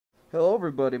Hello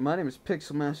everybody, my name is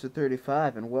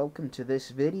PixelMaster35 and welcome to this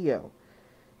video.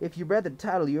 If you read the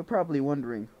title, you're probably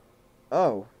wondering,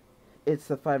 oh, it's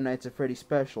the Five Nights at Freddy's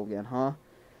Special again, huh?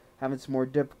 Having some more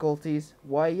difficulties?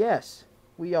 Why yes,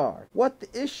 we are. What the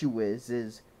issue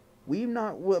is we're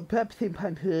not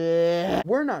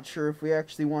sure if we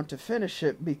actually want to finish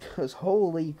it because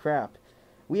holy crap,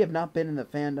 we have not been in the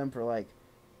fandom for like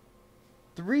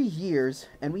 3 years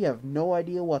and we have no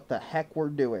idea what the heck we're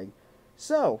doing.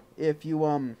 So, if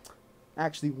you,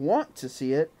 actually want to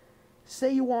see it,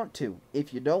 say you want to.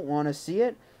 If you don't want to see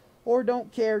it, or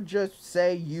don't care, just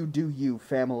say you do you,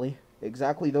 family.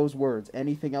 Exactly those words.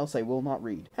 Anything else I will not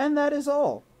read. And that is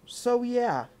all. So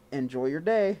yeah, enjoy your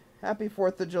day. Happy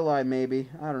 4th of July, maybe.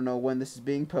 I don't know when this is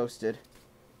being posted.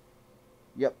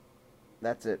 Yep,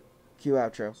 that's it. Cue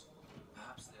outro.